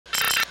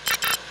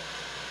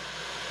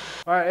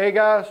All right, hey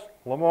guys,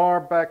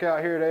 Lamar back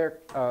out here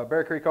at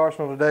Bear Creek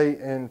Arsenal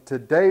today, and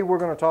today we're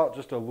going to talk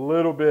just a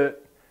little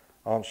bit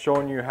on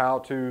showing you how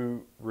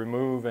to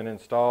remove and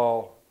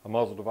install a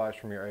muzzle device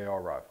from your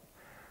AR rifle.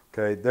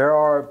 Okay, there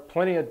are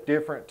plenty of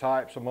different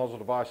types of muzzle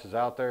devices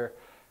out there,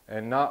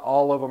 and not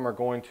all of them are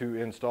going to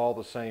install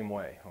the same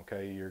way.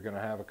 Okay, you're going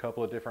to have a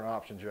couple of different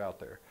options out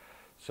there.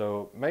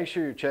 So make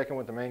sure you're checking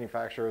with the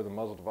manufacturer of the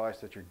muzzle device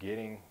that you're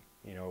getting,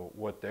 you know,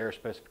 what their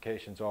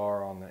specifications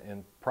are on the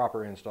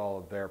proper install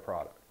of their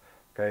product.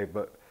 Okay,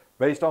 but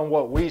based on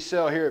what we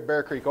sell here at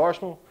Bear Creek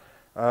Arsenal,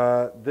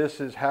 this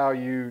is how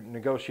you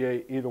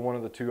negotiate either one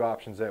of the two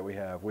options that we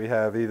have. We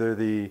have either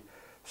the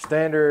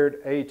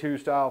standard A2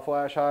 style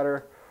flash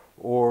hider,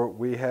 or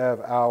we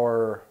have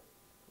our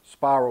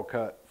spiral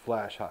cut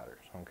flash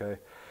hiders. Okay,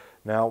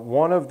 now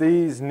one of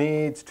these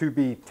needs to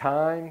be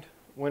timed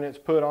when it's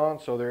put on,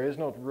 so there is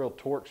no real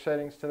torque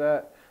settings to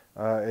that.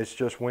 It's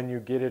just when you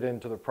get it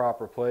into the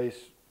proper place,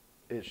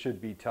 it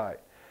should be tight.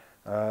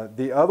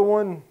 The other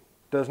one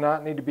does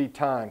not need to be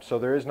timed, so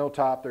there is no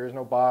top, there is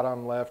no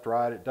bottom, left,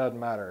 right, it doesn't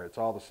matter, it's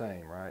all the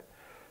same, right?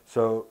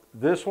 So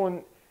this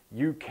one,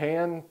 you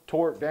can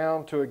torque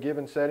down to a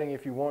given setting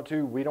if you want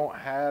to. We don't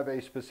have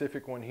a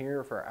specific one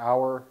here for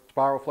our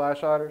spiral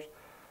flash hiders,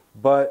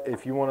 but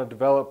if you want to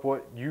develop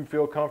what you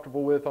feel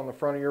comfortable with on the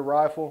front of your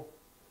rifle,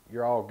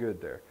 you're all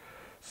good there.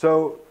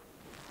 So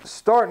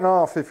starting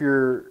off, if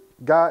you're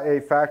got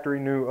a factory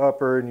new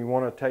upper and you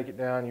want to take it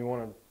down, you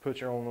want to put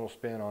your own little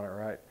spin on it,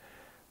 right?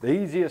 The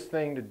easiest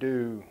thing to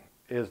do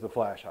is the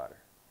flash hider,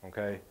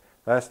 okay?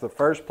 That's the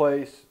first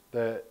place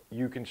that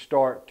you can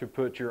start to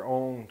put your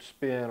own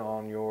spin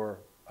on your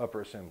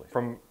upper assembly.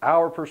 From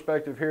our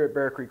perspective here at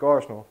Bear Creek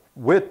Arsenal,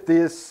 with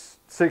this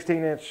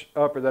 16-inch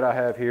upper that I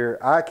have here,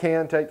 I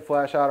can take the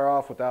flash hider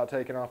off without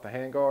taking off the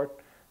handguard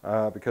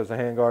because the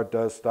handguard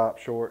does stop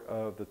short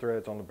of the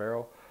threads on the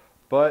barrel.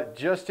 But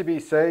just to be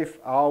safe,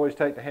 I always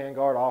take the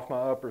handguard off my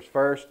uppers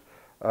first.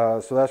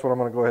 So that's what I'm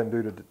going to go ahead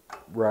and do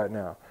right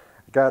now.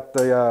 Got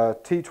the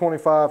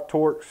T25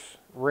 Torx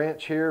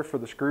wrench here for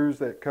the screws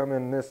that come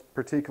in this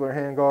particular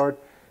handguard.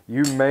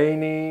 You may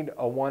need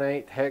a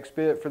 1/8 hex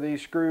bit for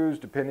these screws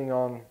depending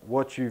on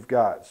what you've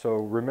got. So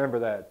remember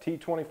that,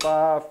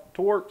 T25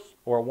 Torx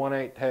or a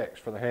 1/8 hex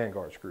for the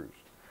handguard screws.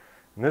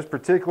 And this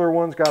particular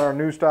one's got our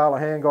new style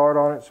of handguard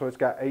on it, so it's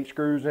got 8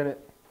 screws in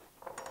it.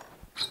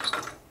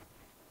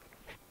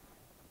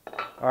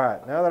 All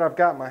right, now that I've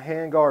got my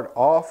handguard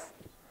off,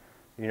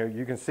 you know,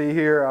 you can see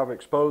here I've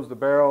exposed the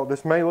barrel.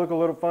 This may look a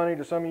little funny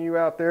to some of you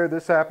out there.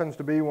 This happens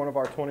to be one of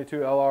our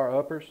 22 LR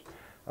uppers.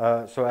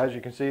 So as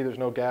you can see, there's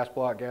no gas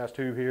block, gas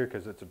tube here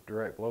because it's a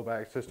direct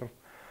blowback system.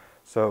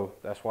 So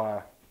that's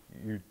why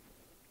you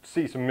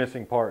see some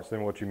missing parts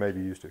than what you may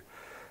be used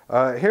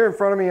to. Here in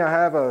front of me, I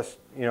have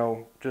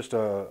just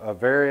a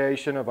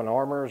variation of an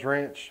armorer's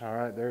wrench. All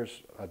right,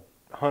 there's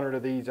 100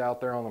 of these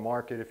out there on the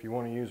market. If you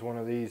want to use one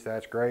of these,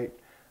 that's great.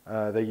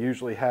 They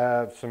usually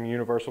have some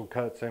universal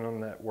cuts in them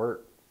that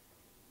work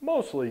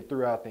mostly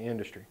throughout the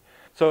industry.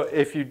 So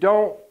if you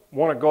don't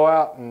want to go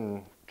out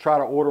and try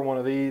to order one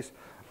of these,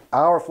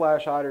 our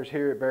flash hiders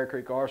here at Bear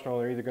Creek Arsenal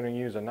are either going to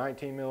use a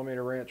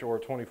 19mm wrench or a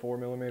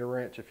 24mm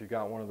wrench if you've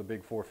got one of the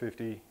big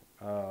 450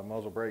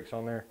 muzzle brakes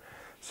on there.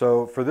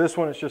 So for this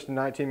one, it's just a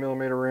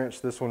 19mm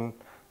wrench.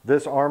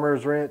 This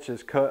armorer's wrench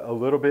is cut a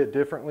little bit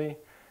differently.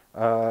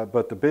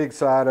 But the big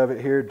side of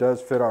it here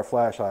does fit our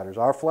flash hiders.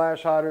 Our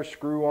flash hiders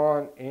screw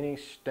on any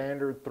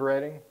standard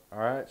threading. All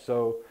right,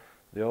 so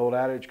the old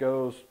adage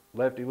goes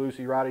lefty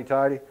loosey, righty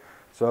tighty.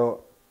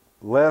 So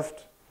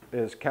left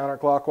is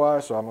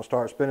counterclockwise, so I'm gonna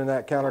start spinning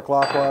that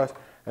counterclockwise,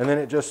 and then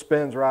it just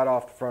spins right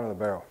off the front of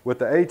the barrel. With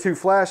the A2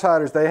 flash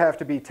hiders, they have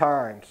to be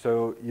timed,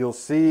 so you'll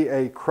see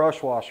a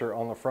crush washer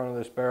on the front of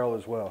this barrel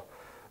as well.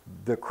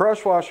 The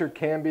crush washer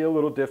can be a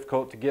little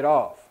difficult to get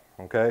off,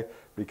 okay?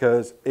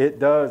 Because it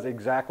does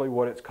exactly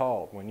what it's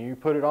called. When you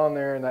put it on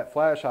there in that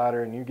flash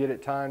hider and you get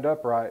it timed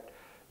up right,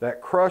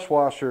 that crush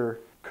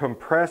washer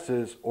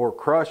compresses or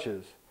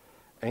crushes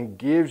and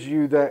gives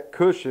you that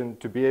cushion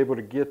to be able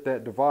to get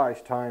that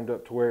device timed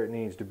up to where it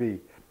needs to be.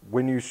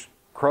 When you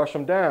crush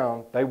them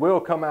down, they will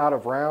come out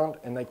of round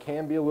and they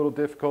can be a little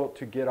difficult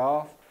to get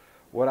off.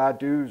 What I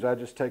do is I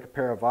just take a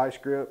pair of vice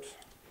grips,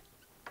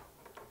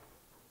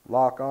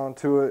 lock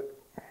onto it,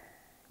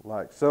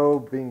 like so,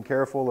 being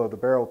careful of the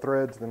barrel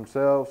threads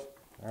themselves.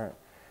 All right.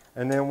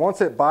 And then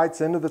once it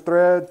bites into the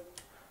thread,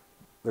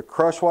 the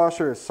crush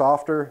washer is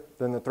softer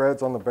than the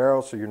threads on the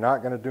barrel, so you're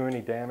not going to do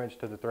any damage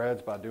to the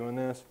threads by doing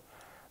this.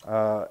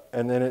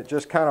 And then it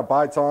just kind of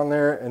bites on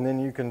there, and then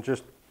you can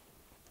just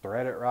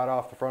thread it right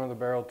off the front of the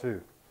barrel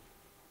too.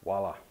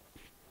 Voila.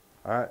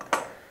 All right.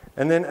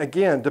 And then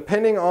again,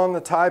 depending on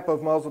the type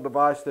of muzzle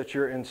device that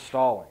you're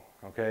installing,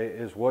 okay,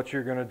 is what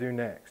you're going to do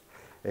next.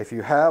 If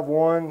you have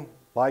one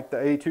like the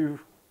A2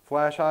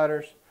 flash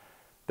hiders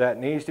that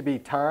needs to be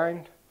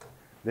timed,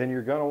 then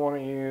you're going to want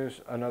to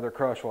use another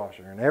crush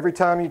washer. And every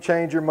time you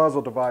change your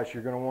muzzle device,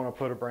 you're going to want to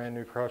put a brand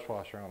new crush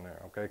washer on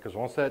there, okay? Because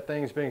once that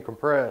thing's been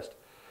compressed,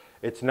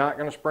 it's not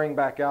going to spring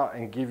back out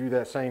and give you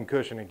that same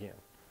cushion again,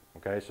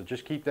 okay? So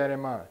just keep that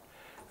in mind.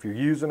 If you're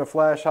using a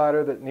flash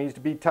hider that needs to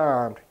be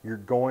timed, you're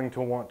going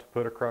to want to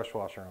put a crush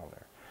washer on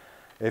there.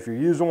 If you're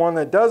using one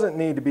that doesn't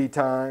need to be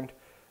timed,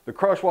 the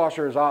crush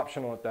washer is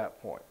optional at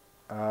that point.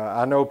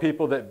 I know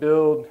people that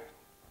build,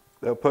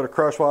 they'll put a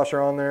crush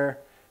washer on there,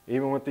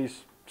 even with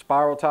these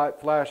spiral type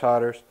flash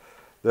hiders.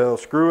 They'll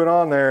screw it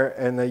on there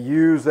and they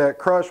use that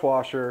crush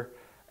washer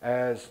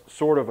as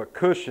sort of a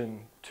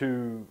cushion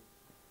to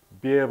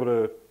be able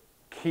to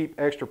keep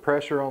extra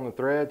pressure on the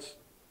threads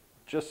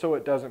just so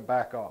it doesn't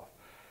back off.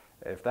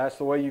 If that's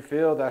the way you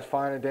feel, that's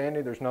fine and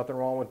dandy. There's nothing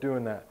wrong with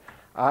doing that.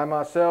 I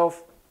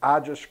myself, I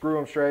just screw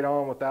them straight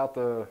on without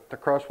the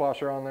crush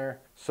washer on there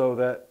so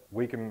that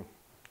we can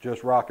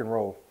just rock and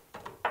roll.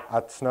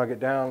 I snug it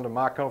down to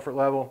my comfort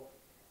level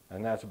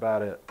and that's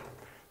about it.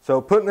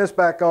 So putting this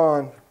back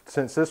on,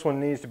 since this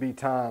one needs to be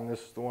timed, this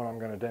is the one I'm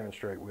going to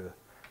demonstrate with.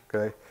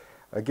 Okay.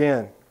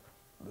 Again,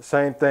 the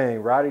same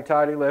thing,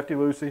 righty-tighty,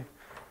 lefty-loosey.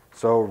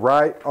 So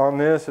right on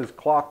this is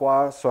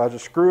clockwise, so I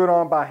just screw it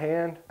on by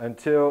hand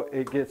until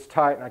it gets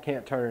tight and I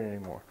can't turn it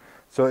anymore.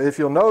 So if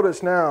you'll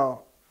notice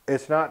now,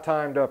 it's not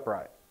timed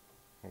upright,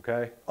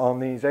 okay?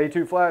 On these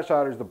A2 flash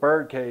hiders, the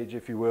bird cage,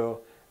 if you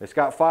will, it's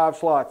got 5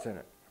 slots in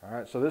it, all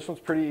right? So this one's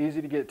pretty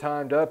easy to get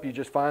timed up. You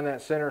just find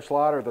that center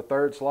slot or the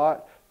third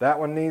slot. That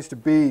one needs to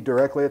be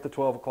directly at the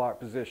 12 o'clock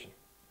position,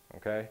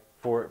 okay,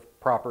 for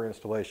proper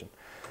installation.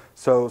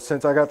 So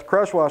since I got the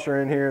crush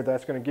washer in here,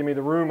 that's going to give me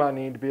the room I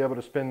need to be able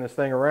to spin this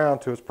thing around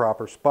to its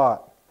proper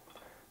spot.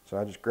 So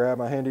I just grab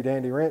my handy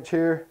dandy wrench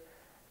here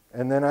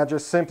and then I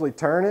just simply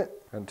turn it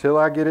until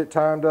I get it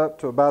timed up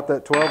to about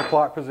that 12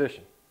 o'clock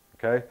position.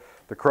 Okay.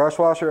 The crush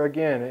washer,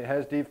 again, it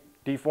has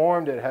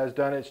deformed, it has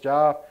done its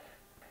job,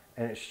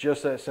 and it's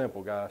just that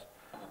simple, guys.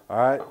 All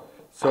right.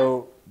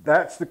 So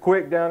that's the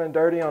quick down and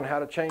dirty on how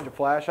to change a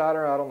flash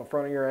hider out on the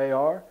front of your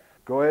AR.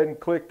 Go ahead and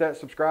click that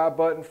subscribe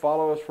button.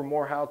 Follow us for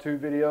more how-to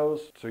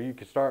videos so you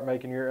can start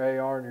making your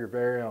AR your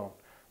very own.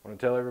 I want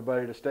to tell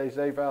everybody to stay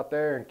safe out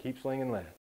there and keep slinging lead.